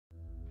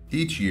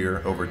Each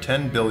year, over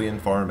 10 billion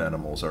farm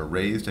animals are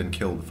raised and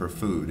killed for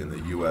food in the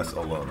U.S.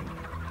 alone.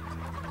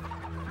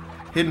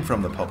 Hidden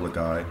from the public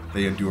eye,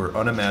 they endure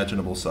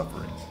unimaginable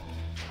sufferings.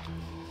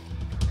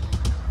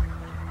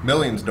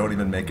 Millions don't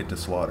even make it to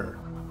slaughter.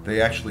 They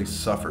actually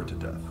suffer to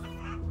death.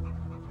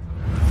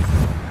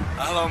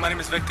 Hello, my name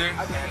is Victor,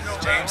 and this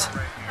is James,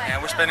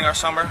 and we're spending our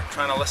summer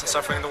trying to lessen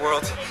suffering in the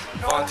world,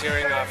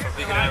 volunteering for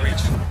vegan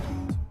outreach.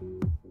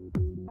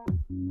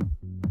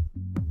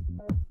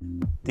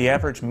 The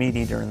average meat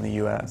eater in the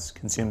U.S.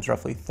 consumes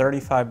roughly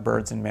 35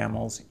 birds and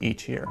mammals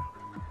each year.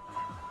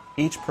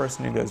 Each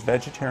person who goes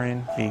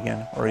vegetarian,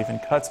 vegan, or even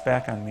cuts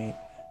back on meat,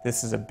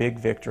 this is a big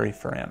victory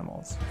for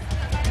animals.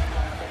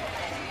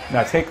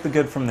 Now take the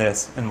good from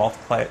this and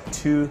multiply it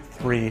 2,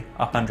 3,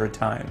 100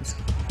 times.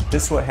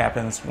 This is what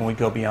happens when we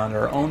go beyond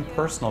our own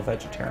personal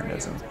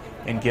vegetarianism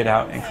and get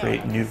out and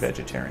create new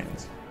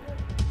vegetarians.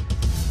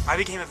 I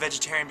became a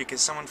vegetarian because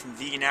someone from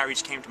Vegan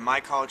Outreach came to my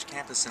college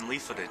campus and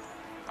leafleted.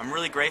 I'm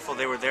really grateful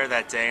they were there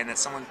that day and that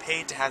someone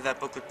paid to have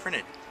that booklet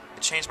printed.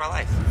 It changed my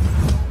life.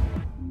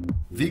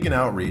 Vegan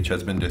Outreach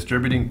has been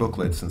distributing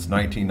booklets since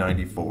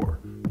 1994,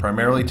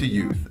 primarily to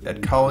youth,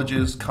 at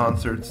colleges,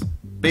 concerts,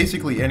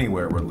 basically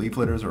anywhere where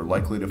leafleters are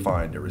likely to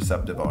find a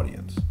receptive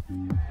audience.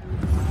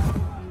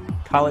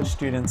 College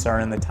students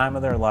are in the time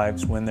of their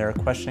lives when they're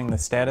questioning the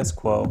status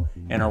quo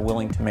and are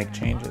willing to make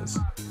changes.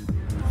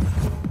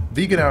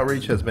 Vegan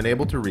Outreach has been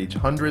able to reach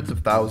hundreds of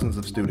thousands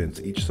of students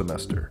each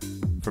semester,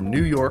 from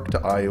New York to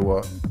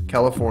Iowa,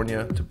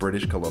 California to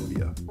British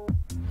Columbia.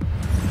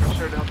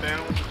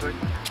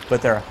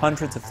 But there are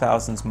hundreds of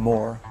thousands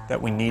more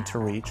that we need to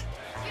reach.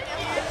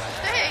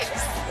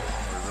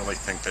 I really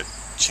think that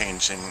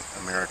changing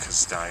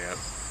America's diet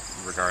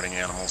regarding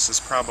animals is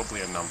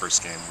probably a numbers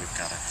game. We've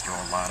got to throw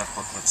a lot of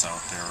booklets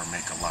out there or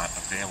make a lot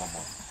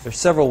available. There's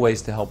several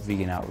ways to help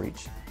Vegan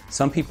Outreach.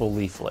 Some people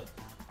leaflet.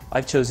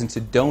 I've chosen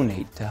to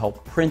donate to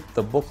help print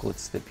the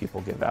booklets that people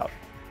give out.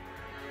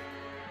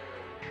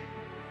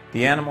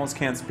 The animals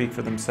can't speak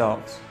for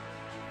themselves.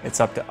 It's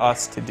up to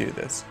us to do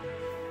this.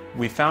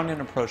 We found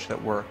an approach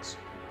that works,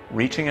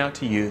 reaching out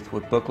to youth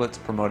with booklets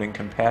promoting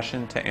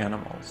compassion to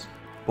animals,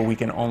 but we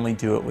can only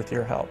do it with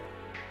your help.